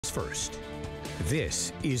First,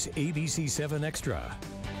 this is ABC-7 Extra.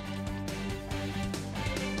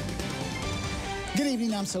 Good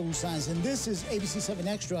evening, I'm Saul Sanz, and this is ABC-7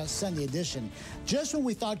 Extra Sunday edition. Just when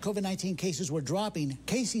we thought COVID-19 cases were dropping,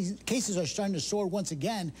 cases are starting to soar once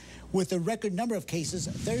again with a record number of cases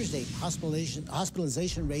Thursday.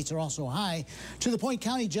 Hospitalization rates are also high, to the point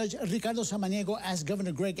County Judge Ricardo Samaniego asked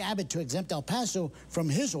Governor Greg Abbott to exempt El Paso from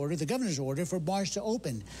his order, the governor's order, for bars to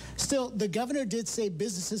open. Still, the governor did say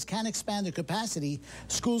businesses can expand their capacity.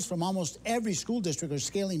 Schools from almost every school district are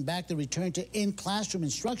scaling back the return to in-classroom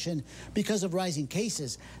instruction because of rising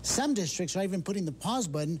cases. Some districts are even putting the pause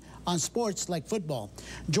button on sports like football.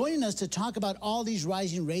 Joining us to talk about all these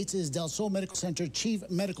rising rates is Del Sol Medical Center Chief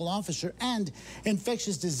Medical Officer and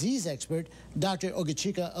infectious disease expert, Dr.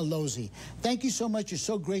 Ogachika Alozi. Thank you so much. You're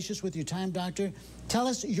so gracious with your time, Doctor. Tell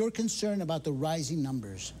us your concern about the rising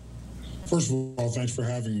numbers. First of all, thanks for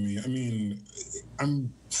having me. I mean,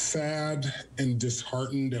 I'm sad and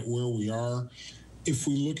disheartened at where we are. If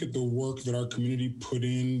we look at the work that our community put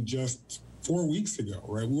in just 4 weeks ago,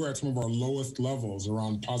 right? We were at some of our lowest levels,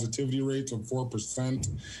 around positivity rates of 4%,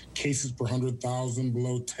 cases per 100,000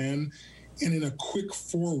 below 10. And in a quick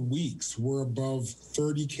 4 weeks, we're above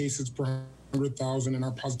 30 cases per 100,000, and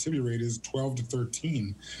our positivity rate is 12 to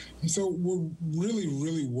 13. And so we're really,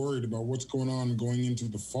 really worried about what's going on going into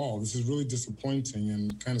the fall. This is really disappointing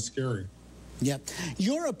and kind of scary. Yep.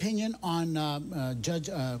 Your opinion on Judge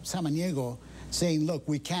Samaniego saying, look,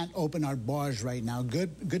 we can't open our bars right now.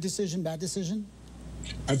 Good decision, bad decision?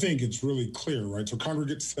 I think it's really clear, right? So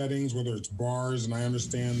congregate settings, whether it's bars, and I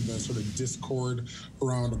understand the sort of discord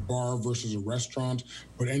around a bar versus a restaurant,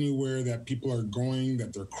 but anywhere that people are going,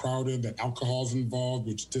 that they're crowded, that alcohol's involved,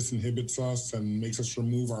 which disinhibits us and makes us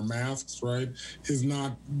remove our masks, right, is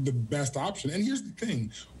not the best option. And here's the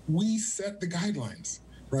thing, we set the guidelines,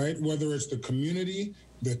 right? Whether it's the community,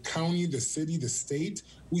 the county, the city, the state,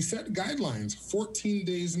 we set guidelines, 14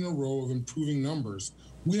 days in a row of improving numbers.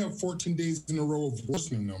 We have 14 days in a row of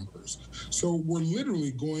worsening numbers. So we're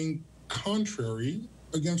literally going contrary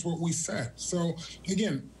against what we set. So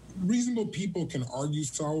again, reasonable people can argue,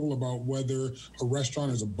 Saul, about whether a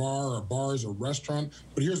restaurant is a bar or a bar is a restaurant,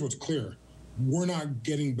 but here's what's clear. We're not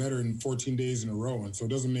getting better in 14 days in a row, and so it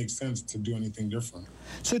doesn't make sense to do anything different.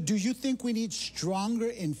 So do you think we need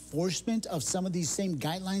stronger enforcement of some of these same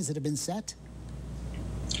guidelines that have been set?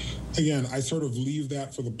 Again, I sort of leave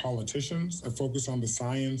that for the politicians. I focus on the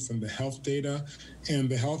science and the health data, and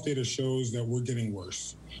the health data shows that we're getting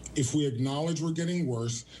worse. If we acknowledge we're getting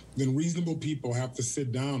worse, then reasonable people have to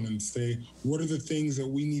sit down and say, what are the things that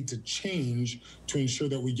we need to change to ensure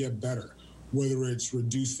that we get better? Whether it's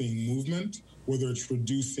reducing movement, whether it's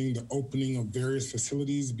reducing the opening of various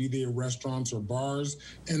facilities, be they restaurants or bars.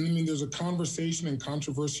 And I mean, there's a conversation and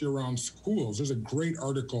controversy around schools. There's a great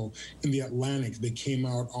article in The Atlantic that came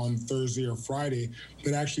out on Thursday or Friday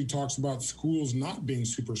that actually talks about schools not being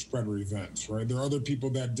super spreader events, right? There are other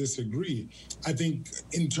people that disagree. I think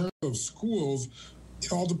in terms of schools,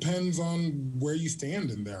 it all depends on where you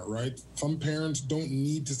stand in there, right? Some parents don't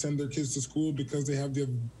need to send their kids to school because they have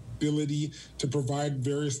the ability to provide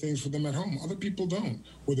various things for them at home. Other people don't,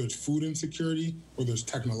 whether it's food insecurity, whether it's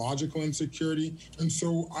technological insecurity. And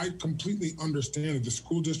so I completely understand that the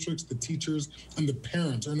school districts, the teachers, and the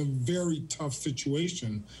parents are in a very tough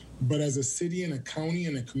situation. But as a city and a county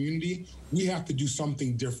and a community, we have to do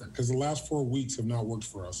something different because the last 4 weeks have not worked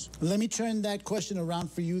for us. Let me turn that question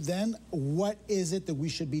around for you then. What is it that we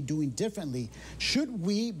should be doing differently? Should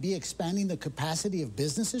we be expanding the capacity of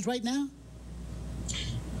businesses right now?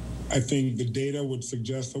 I think the data would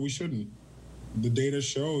suggest that we shouldn't. The data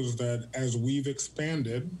shows that as we've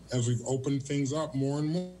expanded, as we've opened things up more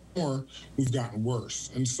and more, we've gotten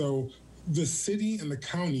worse. And so the city and the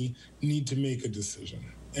county need to make a decision.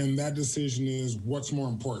 And that decision is what's more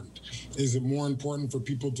important. Is it more important for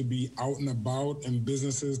people to be out and about and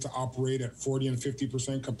businesses to operate at 40 and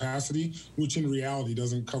 50% capacity, which in reality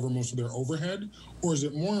doesn't cover most of their overhead? Or is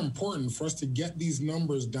it more important for us to get these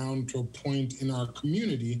numbers down to a point in our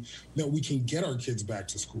community that we can get our kids back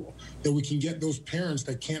to school, that we can get those parents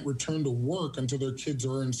that can't return to work until their kids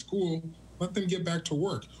are in school, let them get back to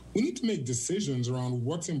work? We need to make decisions around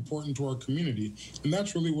what's important to our community. And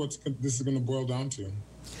that's really what this is going to boil down to.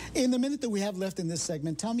 In the minute that we have left in this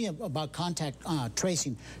segment, tell me about contact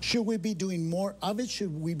tracing. Should we be doing more of it?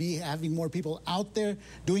 Should we be having more people out there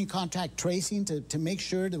doing contact tracing to make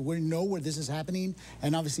sure that we know where this is happening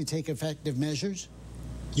and obviously take effective measures?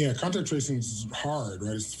 Yeah, contact tracing is hard,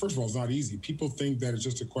 right? First of all, it's not easy. People think that it's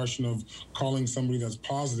just a question of calling somebody that's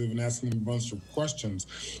positive and asking them a bunch of questions.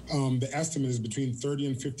 The estimate is between 30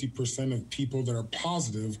 and 50% of people that are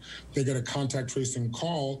positive, they get a contact tracing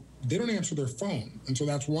call, they don't answer their phone. And so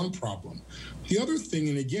that's one problem. The other thing,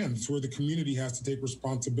 and again, it's where the community has to take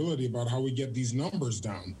responsibility about how we get these numbers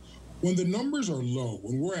down. When the numbers are low,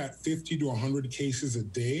 when we're at 50 to 100 cases a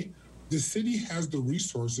day, the city has the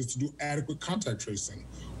resources to do adequate contact tracing.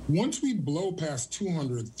 Once we blow past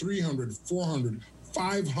 200, 300, 400,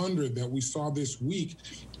 500 that we saw this week,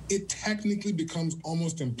 it technically becomes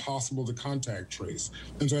almost impossible to contact trace.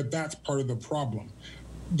 And so that's part of the problem.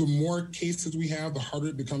 The more cases we have, the harder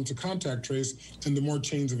it becomes to contact trace, and the more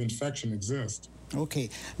chains of infection exist. Okay,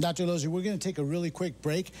 Dr. Alozzi, we're going to take a really quick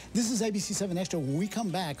break. This is ABC-7 Extra. When we come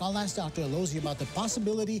back, I'll ask Dr. Alozzi about the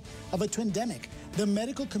possibility of a twindemic, the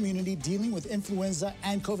medical community dealing with influenza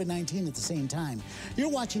and COVID-19 at the same time. You're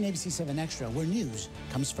watching ABC-7 Extra, where news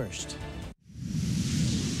comes first.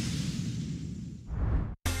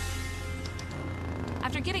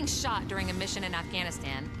 After getting shot during a mission in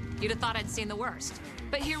Afghanistan, you'd have thought I'd seen the worst.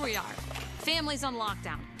 But here we are. Families on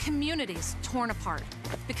lockdown, communities torn apart.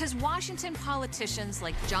 Because Washington politicians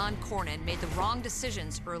like John Cornyn made the wrong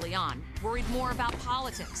decisions early on, worried more about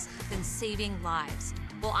politics than saving lives.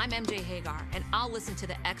 Well, I'm MJ Hagar, and I'll listen to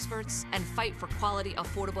the experts and fight for quality,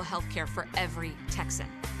 affordable health care for every Texan.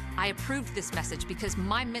 I approved this message because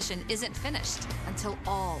my mission isn't finished until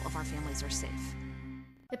all of our families are safe.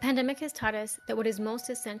 The pandemic has taught us that what is most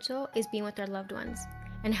essential is being with our loved ones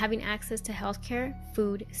and having access to healthcare,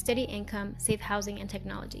 food, steady income, safe housing, and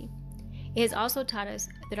technology. It has also taught us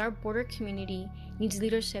that our border community needs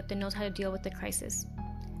leadership that knows how to deal with the crisis.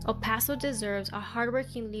 El Paso deserves a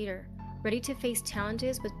hardworking leader ready to face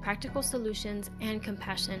challenges with practical solutions and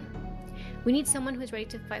compassion. We need someone who is ready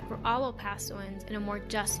to fight for all El Pasoans in a more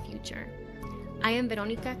just future. I am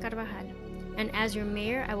Veronica Carvajal, and as your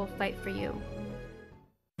mayor, I will fight for you.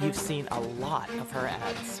 You've seen a lot of her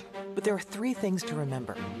ads. But there are three things to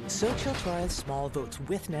remember. Xochitl Torres Small votes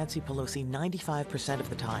with Nancy Pelosi 95% of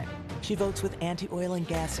the time. She votes with anti-oil and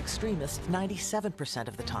gas extremists 97%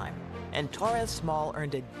 of the time. And Torres Small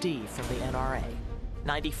earned a D from the NRA.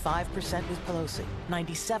 95% with Pelosi,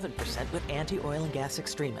 97% with anti-oil and gas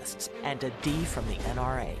extremists, and a D from the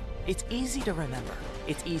NRA. It's easy to remember.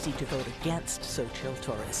 It's easy to vote against Xochitl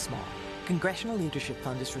Torres Small. Congressional Leadership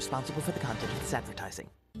Fund is responsible for the content of this advertising.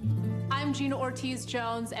 I'm Gina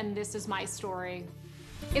Ortiz-Jones, and this is my story.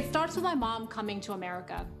 It starts with my mom coming to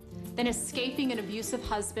America, then escaping an abusive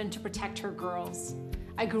husband to protect her girls.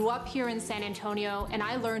 I grew up here in San Antonio, and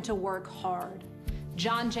I learned to work hard.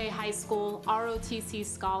 John Jay High School, ROTC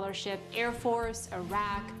scholarship, Air Force,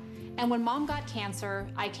 Iraq, and when Mom got cancer,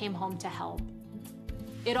 I came home to help.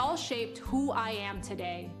 It all shaped who I am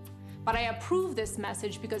today. But I approve this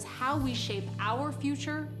message because how we shape our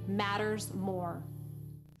future matters more.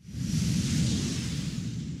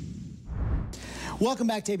 Welcome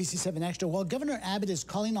back to ABC-7 Extra. Well, Governor Abbott is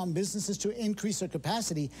calling on businesses to increase their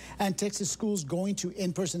capacity and Texas schools going to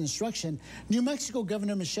in-person instruction. New Mexico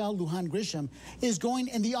Governor Michelle Lujan Grisham is going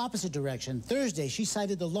in the opposite direction. Thursday, she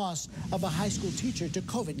cited the loss of a high school teacher to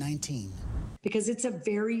COVID-19. Because it's a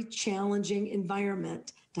very challenging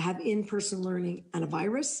environment to have in-person learning on a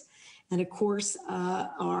virus. And of course,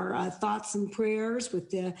 our thoughts and prayers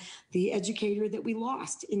with the educator that we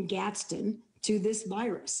lost in Gadsden to this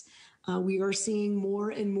virus. We are seeing more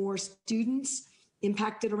and more students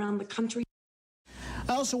impacted around the country.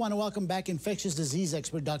 I also want to welcome back infectious disease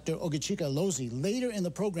expert Dr. Ogechika Alozzi. Later in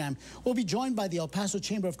the program, we'll be joined by the El Paso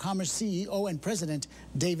Chamber of Commerce CEO and President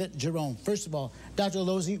David Jerome. First of all, Dr.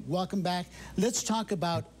 Alozzi, welcome back. Let's talk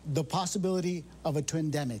about the possibility of a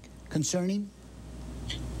twindemic. Concerning?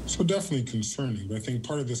 So definitely concerning, but I think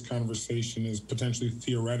part of this conversation is potentially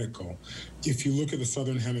theoretical. If you look at the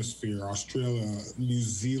Southern Hemisphere, Australia, New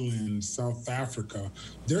Zealand, South Africa,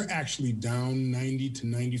 they're actually down 90 to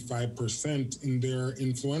 95% in their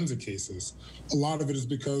influenza cases. A lot of it is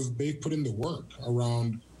because they've put in the work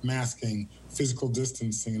around masking, physical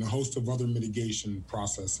distancing, and a host of other mitigation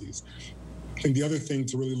processes. I think the other thing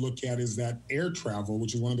to really look at is that air travel,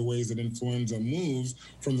 which is one of the ways that influenza moves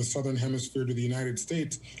from the Southern Hemisphere to the United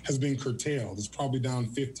States, has been curtailed. It's probably down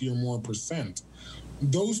 50 or more %.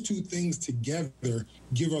 Those two things together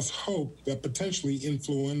give us hope that potentially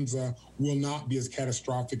influenza will not be as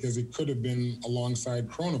catastrophic as it could have been alongside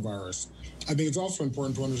coronavirus. I think it's also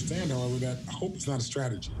important to understand, however, that hope is not a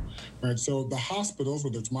strategy, right? So the hospitals,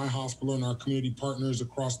 whether it's my hospital and our community partners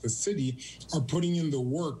across the city, are putting in the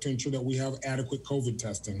work to ensure that we have adequate COVID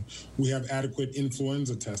testing, we have adequate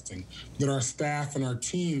influenza testing, that our staff and our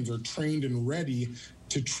teams are trained and ready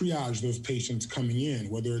to triage those patients coming in,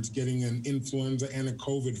 whether it's getting an influenza and a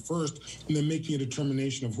COVID first, and then making a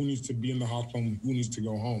determination of who needs to be in the hospital and who needs to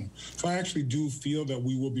go home. So I actually do feel that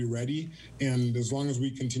we will be ready, and as long as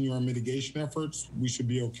we continue our mitigation efforts, we should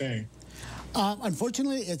be okay.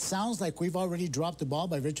 Unfortunately, it sounds like we've already dropped the ball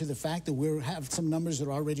by virtue of the fact that we have some numbers that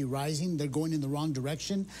are already rising. They're going in the wrong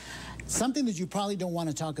direction. Something that you probably don't want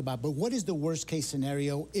to talk about, but what is the worst case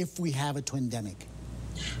scenario if we have a twindemic?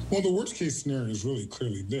 Well, the worst case scenario is really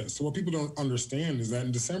clearly this. So what people don't understand is that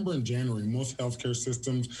in December and January, most healthcare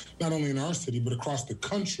systems, not only in our city, but across the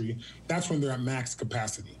country, that's when they're at max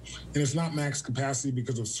capacity. And it's not max capacity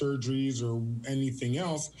because of surgeries or anything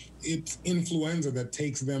else. It's influenza that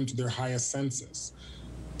takes them to their highest census.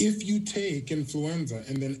 If you take influenza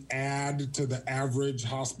and then add to the average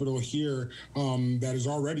hospital here that is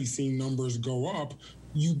already seeing numbers go up,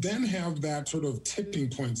 you then have that sort of tipping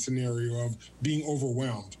point scenario of being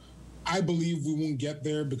overwhelmed. I believe we won't get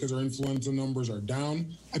there because our influenza numbers are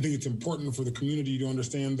down. I think it's important for the community to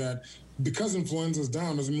understand that because influenza is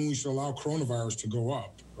down doesn't mean we should allow coronavirus to go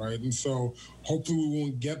up, right? And so hopefully we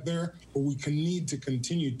won't get there, but we need to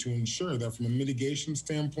continue to ensure that from a mitigation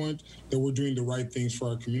standpoint that we're doing the right things for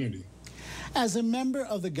our community. As a member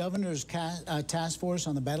of the governor's task force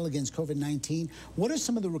on the battle against COVID-19, what are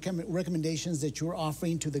some of the recommendations that you're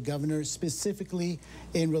offering to the governor specifically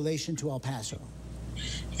in relation to El Paso?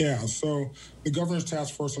 Yeah, so the governor's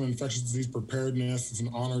task force on infectious disease preparedness, it's an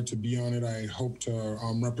honor to be on it. I hope to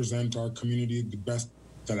represent our community the best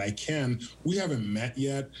that I can. We haven't met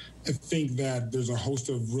yet. I think that there's a host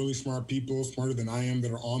of really smart people, smarter than I am,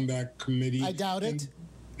 that are on that committee. I doubt it.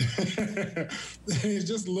 It's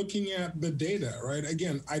just looking at the data, right?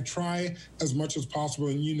 Again, I try as much as possible,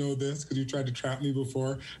 and you know this because you tried to trap me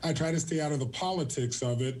before. I try to stay out of the politics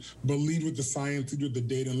of it, but lead with the science, lead with the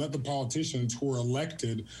data, and let the politicians who are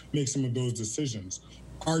elected make some of those decisions.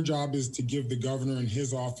 Our job is to give the governor and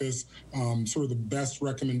his office sort of the best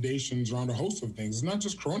recommendations around a host of things. It's not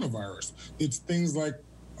just coronavirus. It's things like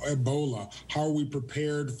Ebola. How are we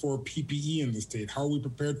prepared for PPE in the state? How are we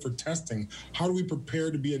prepared for testing? How do we prepare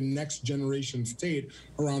to be a next generation state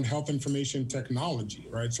around health information technology,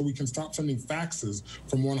 right? So we can stop sending faxes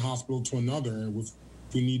from one hospital to another if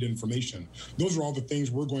we need information. Those are all the things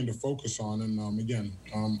we're going to focus on. And again,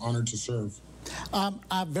 I'm honored to serve.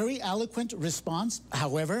 A very eloquent response.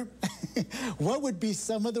 However, what would be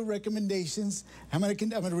some of the recommendations? I'm going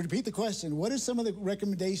to repeat the question. What are some of the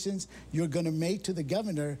recommendations you're going to make to the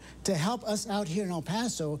governor to help us out here in El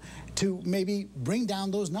Paso to maybe bring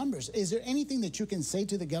down those numbers? Is there anything that you can say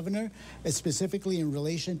to the governor specifically in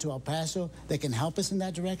relation to El Paso that can help us in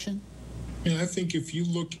that direction? And I think if you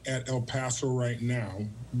look at El Paso right now,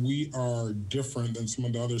 we are different than some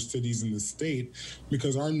of the other cities in the state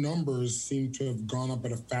because our numbers seem to have gone up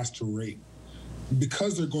at a faster rate.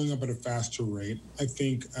 Because they're going up at a faster rate, I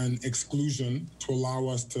think an exclusion to allow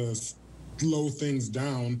us to slow things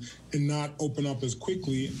down and not open up as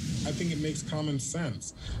quickly, I think it makes common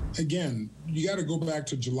sense. Again, you got to go back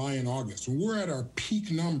to July and August. When we're at our peak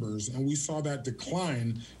numbers and we saw that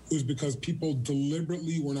decline, it was because people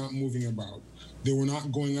deliberately were not moving about. They were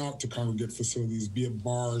not going out to congregate facilities, be it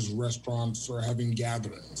bars, restaurants, or having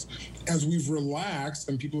gatherings. As we've relaxed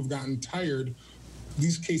and people have gotten tired,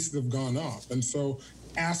 these cases have gone up. And so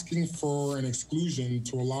asking for an exclusion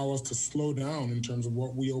to allow us to slow down in terms of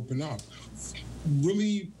what we open up,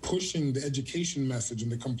 really pushing the education message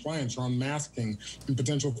and the compliance around masking and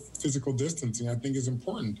potential physical distancing, I think is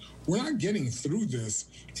important. We're not getting through this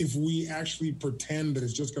if we actually pretend that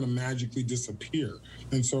it's just going to magically disappear.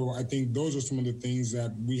 And so I think those are some of the things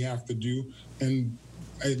that we have to do. And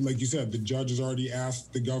like you said, the judge has already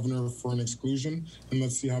asked the governor for an exclusion, and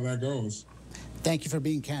let's see how that goes. Thank you for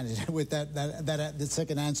being candid with that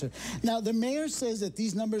second answer. Now, the mayor says that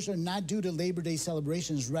these numbers are not due to Labor Day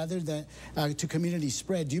celebrations, rather than to community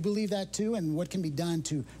spread. Do you believe that too? And what can be done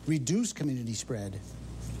to reduce community spread?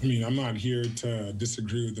 I mean, I'm not here to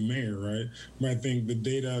disagree with the mayor, right? But I think the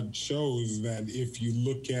data shows that if you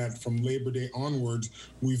look at from Labor Day onwards,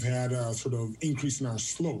 we've had a sort of increase in our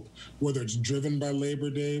slope. Whether it's driven by Labor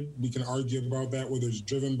Day, we can argue about that. Whether it's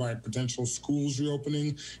driven by potential schools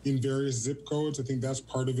reopening in various zip codes, I think that's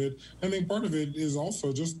part of it. I think part of it is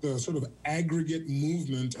also just the sort of aggregate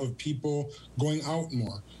movement of people going out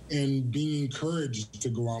more and being encouraged to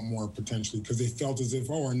go out more potentially because they felt as if,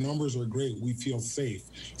 oh, our numbers are great, we feel safe.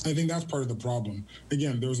 I think that's part of the problem.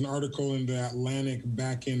 Again, there was an article in the Atlantic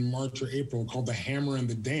back in March or April called The Hammer and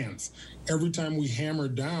the Dance. Every time we hammer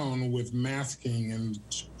down with masking and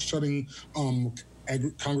shutting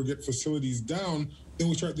congregate facilities down, then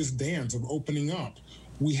we start this dance of opening up.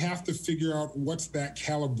 We have to figure out what's that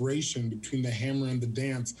calibration between the hammer and the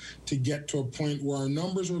dance to get to a point where our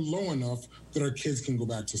numbers are low enough that our kids can go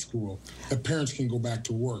back to school, that parents can go back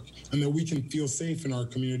to work, and that we can feel safe in our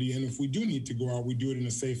community. And if we do need to go out, we do it in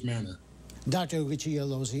a safe manner. Dr.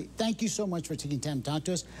 Ugochi, thank you so much for taking time to talk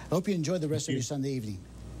to us. I hope you enjoy the rest of your Sunday evening.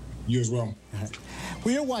 You as well.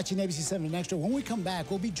 We are watching ABC-7 Extra. When we come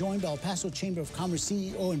back, we'll be joined by El Paso Chamber of Commerce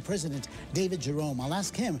CEO and President David Jerome. I'll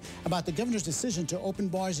ask him about the governor's decision to open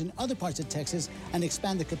bars in other parts of Texas and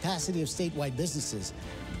expand the capacity of statewide businesses.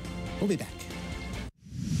 We'll be back.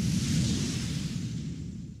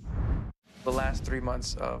 The last 3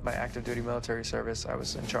 months of my active duty military service, I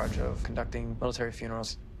was in charge of conducting military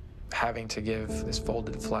funerals. Having to give this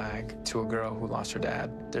folded flag to a girl who lost her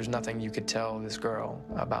dad. There's nothing you could tell this girl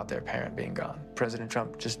about their parent being gone. President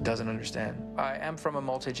Trump just doesn't understand. I am from a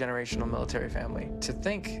multi-generational military family. To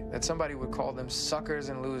think that somebody would call them suckers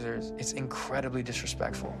and losers, it's incredibly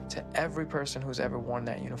disrespectful. To every person who's ever worn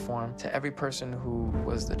that uniform, to every person who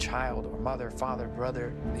was the child or mother, father,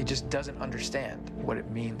 brother, he just doesn't understand what it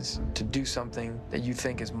means to do something that you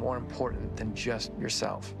think is more important than just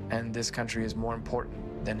yourself. And this country is more important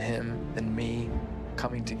than him, than me.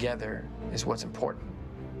 Coming together is what's important.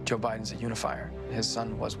 Joe Biden's a unifier. His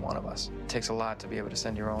son was one of us. It takes a lot to be able to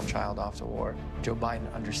send your own child off to war. Joe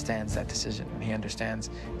Biden understands that decision, and he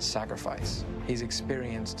understands sacrifice. He's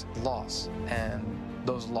experienced loss, and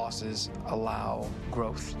those losses allow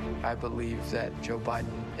growth. I believe that Joe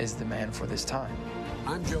Biden is the man for this time.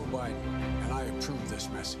 I'm Joe Biden, and I approve this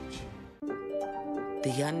message.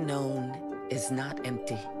 The unknown is not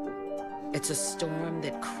empty. It's a storm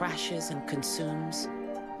that crashes and consumes,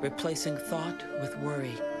 replacing thought with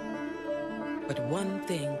worry. But one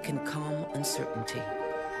thing can calm uncertainty: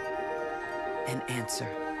 an answer,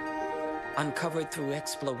 uncovered through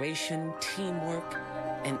exploration, teamwork,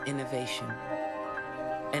 and innovation.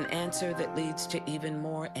 An answer that leads to even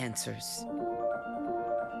more answers.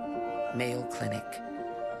 Mayo Clinic.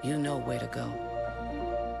 You know where to go.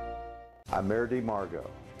 I'm Mayor DeMargo.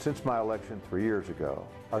 Since my election 3 years ago,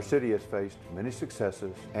 our city has faced many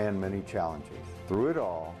successes and many challenges. Through it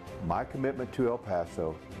all, my commitment to El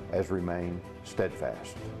Paso has remained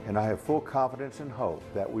steadfast, and I have full confidence and hope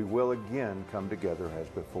that we will again come together as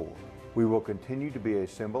before. We will continue to be a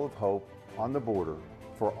symbol of hope on the border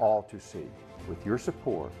for all to see. With your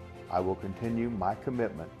support, I will continue my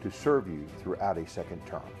commitment to serve you throughout a second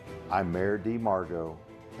term. I'm Mayor DeMargo,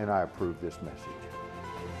 and I approve this message.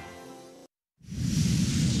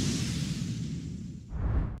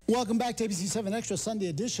 Welcome back to ABC-7 Extra Sunday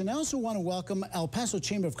Edition. I also want to welcome El Paso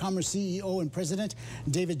Chamber of Commerce CEO and President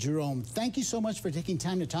David Jerome. Thank you so much for taking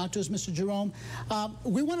time to talk to us, Mr. Jerome.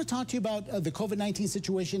 We want to talk to you about the COVID-19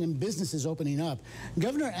 situation and businesses opening up.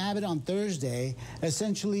 Governor Abbott on Thursday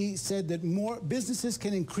essentially said that more businesses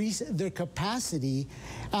can increase their capacity,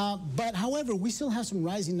 but however, we still have some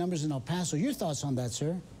rising numbers in El Paso. Your thoughts on that,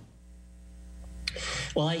 sir?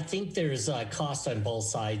 Well, I think there's a cost on both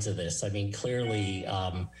sides of this. I mean, clearly,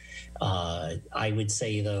 I would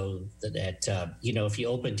say, though, that, you know, if you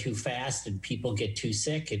open too fast and people get too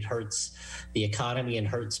sick, it hurts the economy and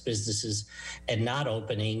hurts businesses. And not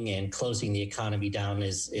opening and closing the economy down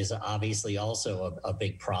is obviously also a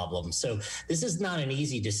big problem. So this is not an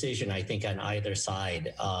easy decision, I think, on either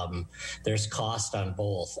side. There's cost on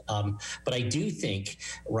both. But I do think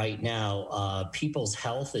right now people's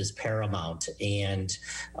health is paramount, and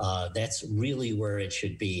that's really where it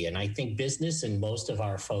should be. And I think business and most of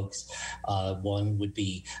our folks, one would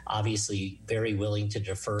be obviously very willing to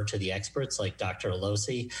defer to the experts like Dr.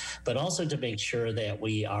 Alosi, but also to make sure that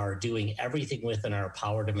we are doing everything within our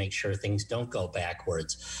power to make sure things don't go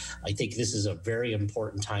backwards. I think this is a very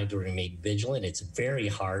important time to remain vigilant. It's very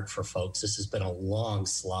hard for folks. This has been a long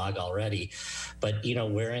slog already, but, you know,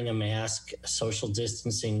 wearing a mask, social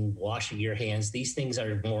distancing, washing your hands, these things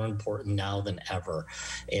are more important now than ever.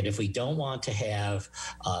 And if we don't want to have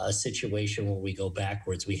a situation where we go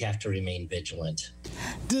backwards, we have to remain vigilant.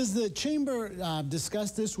 Does the Chamber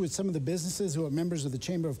discuss this with some of the businesses who are members of the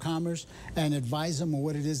Chamber of Commerce and advise them on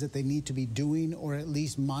what it is that they need to be doing, or at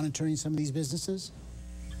least monitoring some of these businesses?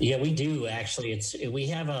 Yeah, we do actually. We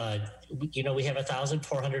have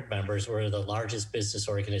 1,400 members. We're the largest business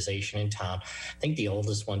organization in town. I think the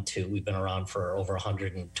oldest one too. We've been around for over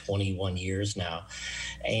 121 years now,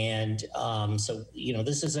 and so, you know,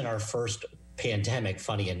 this isn't our first pandemic,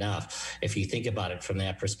 funny enough, if you think about it from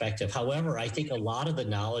that perspective. However, I think a lot of the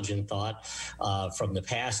knowledge and thought from the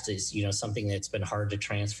past is, something that's been hard to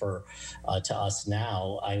transfer to us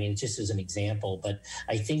now. I mean, just as an example, but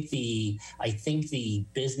I think the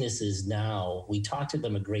businesses now, we talk to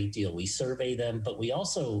them a great deal. We survey them, but we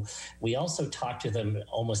also talk to them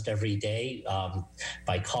almost every day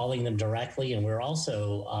by calling them directly. And we're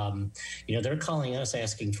also, they're calling us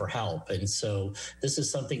asking for help. And so this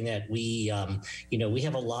is something that we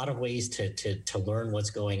have a lot of ways to learn what's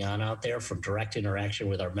going on out there, from direct interaction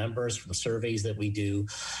with our members, from surveys that we do,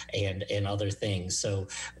 and other things. So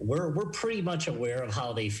we're pretty much aware of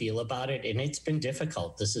how they feel about it, and it's been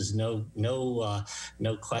difficult. This is no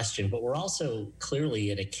question. But we're also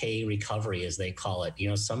clearly in a K recovery, as they call it.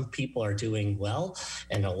 Some people are doing well,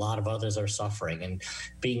 and a lot of others are suffering. And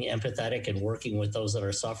being empathetic and working with those that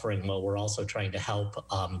are suffering while we're also trying to help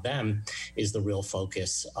them is the real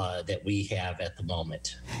focus that we have at the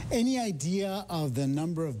moment. Any idea of the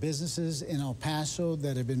number of businesses in El Paso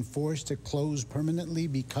that have been forced to close permanently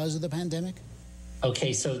because of the pandemic?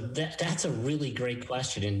 Okay, so that's a really great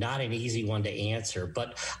question and not an easy one to answer,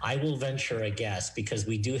 but I will venture a guess, because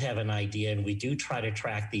we do have an idea and we do try to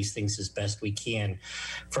track these things as best we can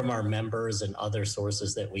from our members and other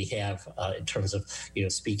sources that we have in terms of,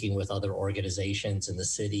 speaking with other organizations in the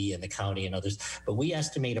city and the county and others. But we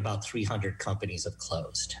estimate about 300 companies have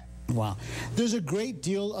closed. Wow. There's a great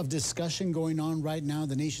deal of discussion going on right now in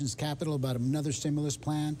the nation's capital about another stimulus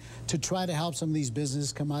plan to try to help some of these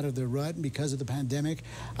businesses come out of their rut because of the pandemic.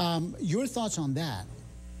 Your thoughts on that?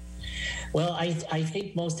 Well, I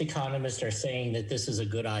think most economists are saying that this is a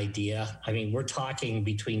good idea. I mean, we're talking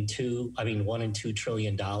between $1 and $2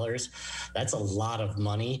 trillion. That's a lot of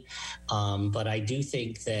money. But I do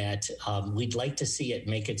think that we'd like to see it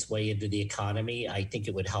make its way into the economy. I think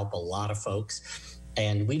it would help a lot of folks.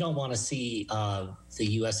 And we don't want to see the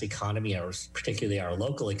U.S. economy, or particularly our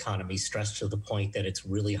local economy, stressed to the point that it's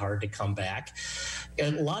really hard to come back.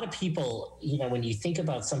 And a lot of people, when you think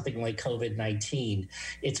about something like COVID-19,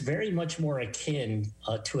 it's very much more akin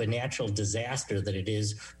to a natural disaster than it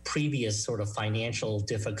is previous sort of financial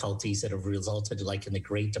difficulties that have resulted, like in the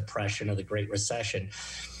Great Depression or the Great Recession.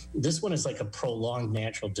 This one is like a prolonged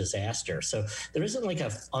natural disaster. So there isn't like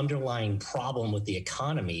an underlying problem with the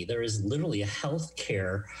economy. There is literally a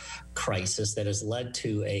healthcare crisis that has led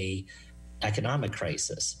to a economic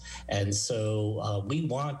crisis. And so we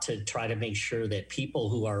want to try to make sure that people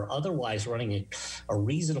who are otherwise running a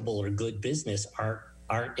reasonable or good business aren't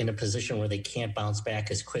in a position where they can't bounce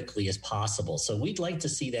back as quickly as possible. So we'd like to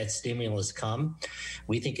see that stimulus come.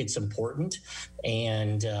 We think it's important.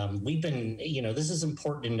 And we've been, this is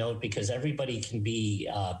important to note, because everybody can be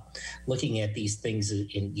looking at these things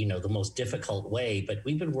in, the most difficult way. But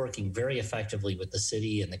we've been working very effectively with the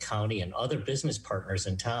city and the county and other business partners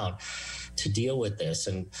in town to deal with this.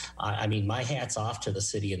 And I mean, my hat's off to the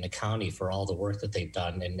city and the county for all the work that they've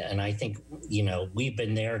done. And I think, we've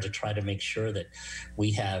been there to try to make sure that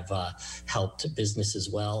we have helped business as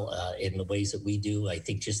well in the ways that we do. I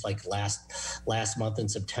think just like last month in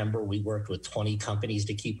September, we worked with 20 companies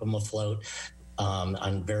to keep them afloat.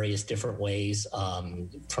 On various different ways,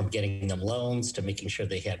 from getting them loans to making sure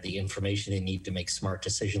they have the information they need to make smart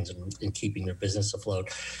decisions in keeping their business afloat.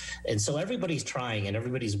 And so everybody's trying and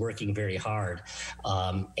everybody's working very hard.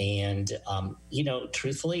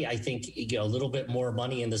 Truthfully, I think a little bit more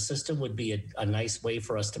money in the system would be a nice way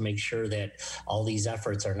for us to make sure that all these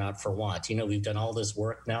efforts are not for want. We've done all this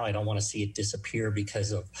work now. I don't want to see it disappear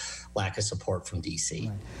because of lack of support from DC.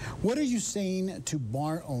 Right. What are you saying to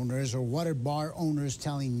bar owners, or what are bar owners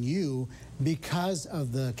telling you because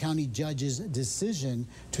of the county judge's decision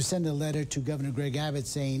to send a letter to Governor Greg Abbott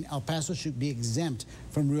saying El Paso should be exempt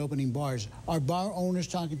from reopening bars? Are bar owners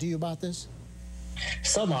talking to you about this?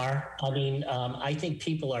 Some are. I mean, I think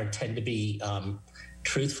people tend to be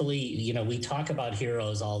truthfully, we talk about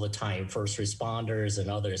heroes all the time, first responders and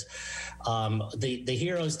others. The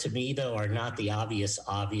heroes to me, though, are not the obvious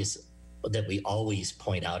that we always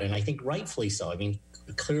point out, and I think rightfully so. I mean,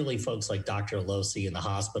 clearly folks like Dr. Alosi in the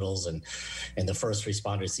hospitals and the first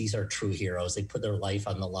responders, these are true heroes. They put their life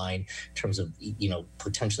on the line in terms of,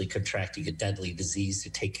 potentially contracting a deadly disease to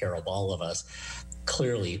take care of all of us.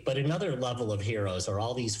 Clearly. But another level of heroes are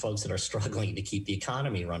all these folks that are struggling to keep the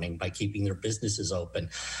economy running by keeping their businesses open,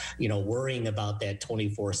 worrying about that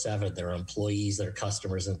 24/7, their employees, their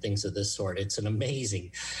customers, and things of this sort. It's an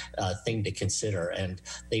amazing thing to consider, and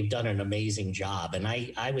they've done an amazing job. And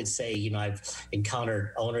I would say, I've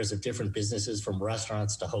encountered owners of different businesses, from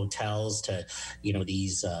restaurants to hotels to,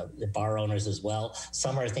 these bar owners as well.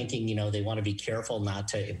 Some are thinking, they want to be careful not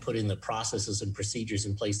to put in the processes and procedures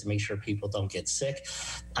in place to make sure people don't get sick.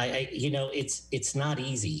 It's not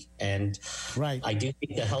easy, and right. I do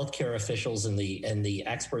think the healthcare officials and the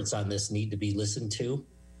experts on this need to be listened to.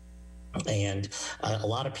 And a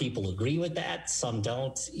lot of people agree with that. Some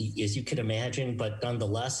don't, as you can imagine. But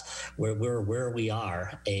nonetheless, we're where we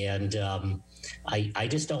are, and I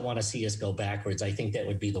just don't want to see us go backwards. I think that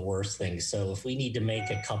would be the worst thing. So if we need to make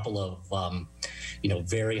a couple of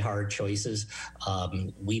very hard choices,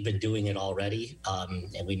 we've been doing it already,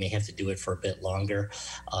 and we may have to do it for a bit longer.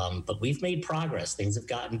 But we've made progress. Things have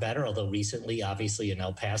gotten better, although recently, obviously, in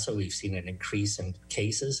El Paso, we've seen an increase in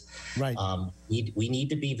cases. Right. We need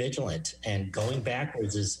to be vigilant, and going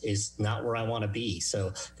backwards is not where I want to be.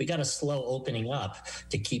 So we got a slow opening up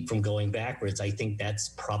to keep from going backwards. I think that's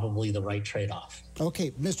probably the right trade-off.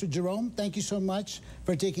 Okay, Mr. Jerome, thank you so much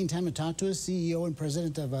for taking time to talk to us, CEO and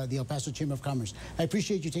President of the El Paso Chamber of Commerce. I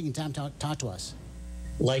appreciate you taking time to talk to us.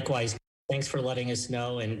 Likewise. Thanks for letting us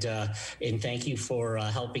know, and thank you for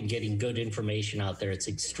helping getting good information out there. It's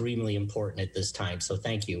extremely important at this time, so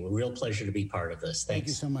thank you. A real pleasure to be part of this. Thanks. Thank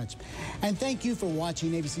you so much. And thank you for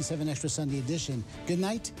watching ABC 7 Extra Sunday Edition. Good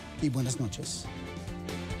night y buenas noches.